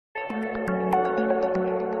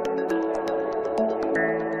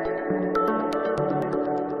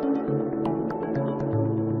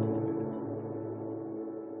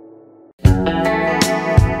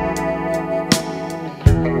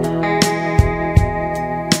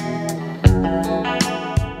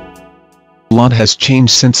lot has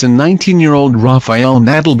changed since 19-year-old Rafael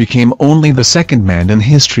Nadal became only the second man in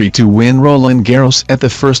history to win Roland Garros at the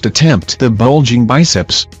first attempt. The bulging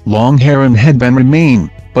biceps, long hair and headband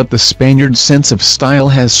remain, but the Spaniard's sense of style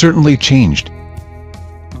has certainly changed.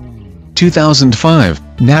 2005,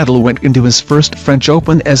 Nadal went into his first French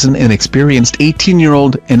Open as an inexperienced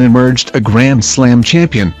 18-year-old and emerged a Grand Slam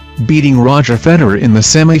champion, beating Roger Federer in the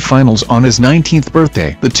semi-finals on his 19th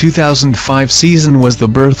birthday. The 2005 season was the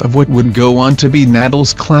birth of what would go on to be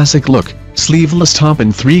Nadal's classic look, sleeveless top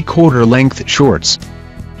and three-quarter length shorts.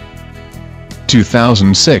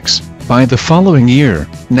 2006. By the following year,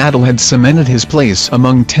 Nadal had cemented his place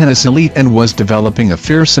among tennis elite and was developing a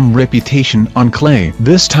fearsome reputation on clay.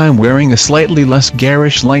 This time wearing a slightly less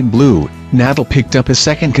garish light blue, Nadal picked up his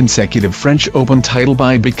second consecutive French Open title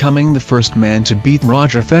by becoming the first man to beat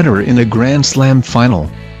Roger Federer in a Grand Slam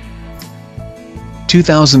final.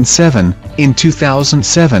 2007. In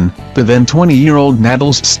 2007, the then 20-year-old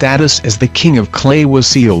Nadal's status as the king of clay was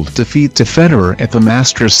sealed. Defeat to Federer at the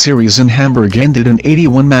Masters Series in Hamburg ended an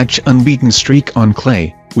 81-match unbeaten streak on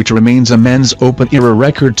clay, which remains a men's Open-era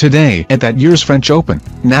record today. At that year's French Open,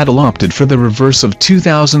 Nadal opted for the reverse of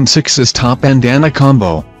 2006's top bandana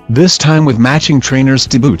combo, this time with matching trainers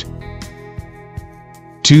to boot.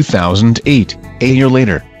 2008. A year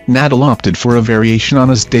later, Nadal opted for a variation on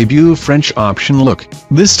his debut French option look,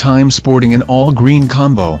 this time sporting an all-green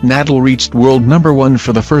combo. Nadal reached world number 1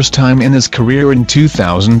 for the first time in his career in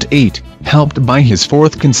 2008, helped by his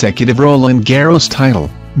fourth consecutive Roland Garros title,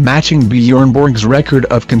 matching Bjorn Borg's record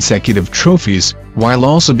of consecutive trophies, while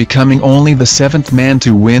also becoming only the seventh man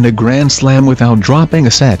to win a Grand Slam without dropping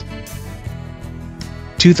a set.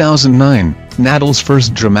 2009. Nadal's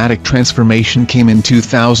first dramatic transformation came in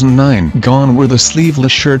 2009. Gone were the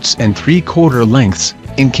sleeveless shirts and three-quarter lengths,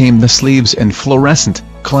 in came the sleeves and fluorescent,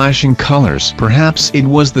 clashing colors. Perhaps it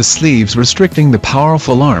was the sleeves restricting the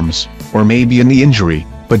powerful arms, or maybe a knee injury,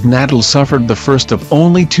 but Nadal suffered the first of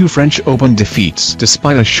only 2 French Open defeats.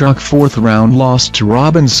 Despite a shock fourth-round loss to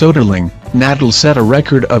Robin Soderling, Nadal set a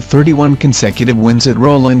record of 31 consecutive wins at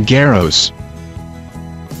Roland Garros.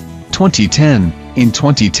 2010. In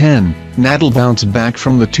 2010, Nadal bounced back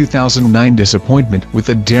from the 2009 disappointment with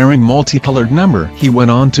a daring multicolored number. He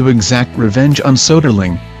went on to exact revenge on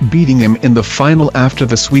Soderling, beating him in the final after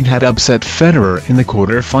the Swede had upset Federer in the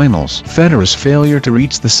quarter-finals. Federer's failure to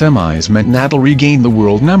reach the semis meant Nadal regained the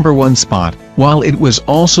world number 1 spot, while it was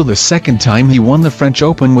also the second time he won the French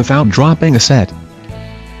Open without dropping a set.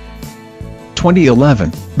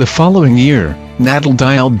 2011. The following year, Nadal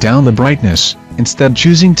dialed down the brightness, instead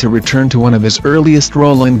choosing to return to one of his earliest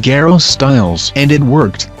Roland Garros styles. And it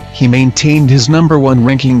worked. He maintained his number 1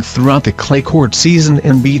 ranking throughout the clay court season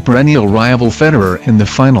and beat perennial rival Federer in the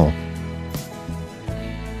final.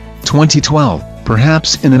 2012.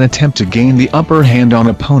 Perhaps in an attempt to gain the upper hand on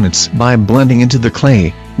opponents by blending into the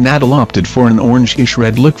clay, Nadal opted for an orange-ish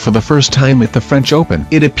red look for the first time at the French Open.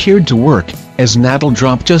 It appeared to work, as Nadal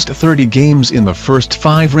dropped just 30 games in the first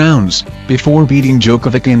 5 rounds, before beating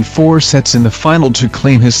Djokovic in 4 sets in the final to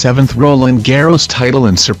claim his 7th Roland Garros title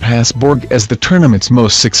and surpass Borg as the tournament's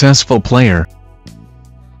most successful player.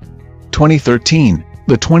 2013.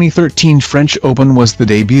 The 2013 French Open was the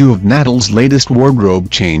debut of Nadal's latest wardrobe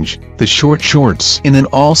change, the short shorts. In an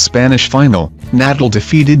all-Spanish final, Nadal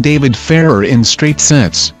defeated David Ferrer in straight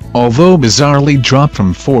sets, although bizarrely dropped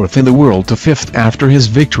from 4th in the world to 5th after his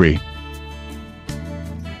victory.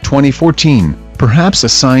 2014. Perhaps a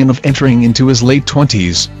sign of entering into his late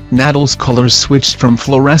 20s, Nadal's colors switched from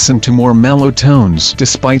fluorescent to more mellow tones.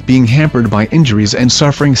 Despite being hampered by injuries and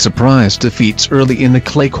suffering surprise defeats early in the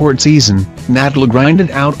clay court season, Nadal grinded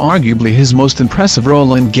out arguably his most impressive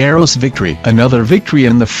Roland Garros victory. Another victory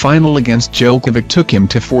in the final against Djokovic took him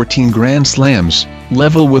to 14 Grand Slams,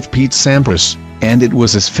 level with Pete Sampras, and it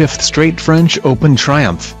was his 5th straight French Open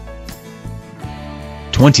triumph.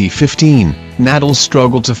 2015. Nadal's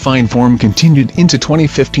struggle to find form continued into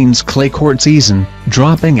 2015's clay court season,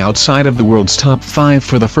 dropping outside of the world's top 5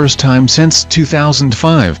 for the first time since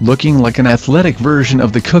 2005. Looking like an athletic version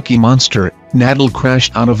of the Cookie Monster, Nadal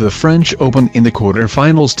crashed out of the French Open in the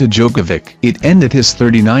quarter-finals to Djokovic. It ended his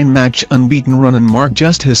 39-match unbeaten run and marked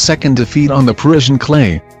just his 2nd defeat on the Parisian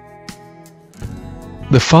clay.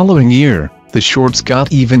 The following year, the shorts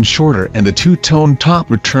got even shorter and the two-tone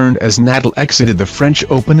top returned as Nadal exited the French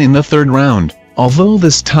Open in the 3rd round, although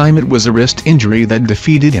this time it was a wrist injury that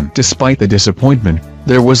defeated him. Despite the disappointment,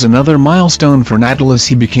 there was another milestone for Nadal as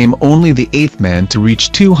he became only the 8th man to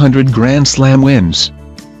reach 200 Grand Slam wins.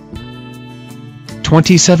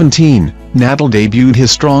 2017, Nadal debuted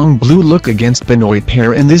his strong blue look against Benoit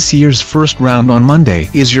Paire in this year's first round on Monday.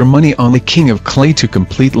 Is your money on the king of clay to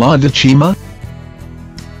complete La de Chima?